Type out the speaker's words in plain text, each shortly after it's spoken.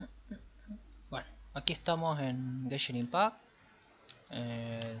aquí estamos en Genshin Impact,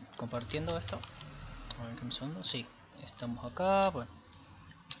 compartiendo esto. A ver, un segundo, sí, estamos acá. Bueno,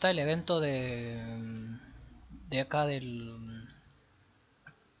 está el evento de acá del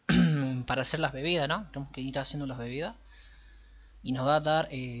para hacer las bebidas, ¿no? Tenemos que ir haciendo las bebidas y nos va a dar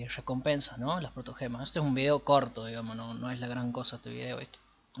recompensas, ¿no? Las protogemas. Este es un video corto, digamos, no es la gran cosa este video, ¿viste?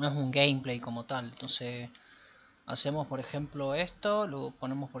 No es un gameplay como tal. Entonces hacemos por ejemplo esto, luego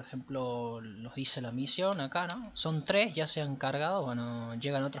ponemos por ejemplo, nos dice la misión acá, ¿no? Son 3, ya se han cargado, bueno,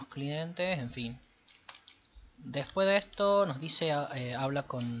 llegan otros clientes, en fin. Después de esto nos dice, habla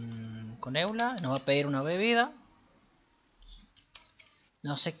con Eula, nos va a pedir una bebida.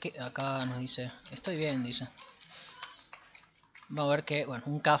 No sé qué, acá nos dice, estoy bien, dice. Vamos a ver que, bueno,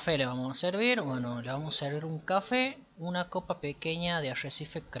 un café le vamos a servir, bueno, le vamos a servir un café, una copa pequeña de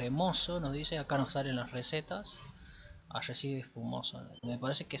arrecife cremoso, nos dice, acá nos salen las recetas. Arrecife espumoso, me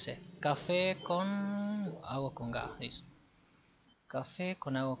parece que es café con agua con gas, dice. Café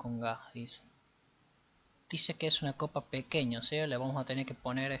con agua con gas, dice. Dice que es una copa pequeña, o sea, le vamos a tener que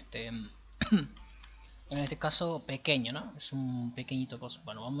poner en este caso pequeño, ¿no? Es un pequeñito coso.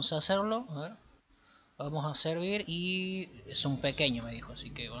 Bueno, vamos a hacerlo, a ver. Vamos a servir y es un pequeño, me dijo, así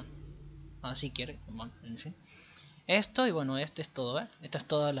que bueno. Así quiere, bueno, en fin. Esto y bueno, este es todo, ¿eh? Esto es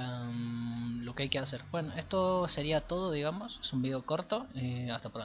todo lo que hay que hacer. Bueno, esto sería todo, digamos. Es un video corto. Hasta pronto.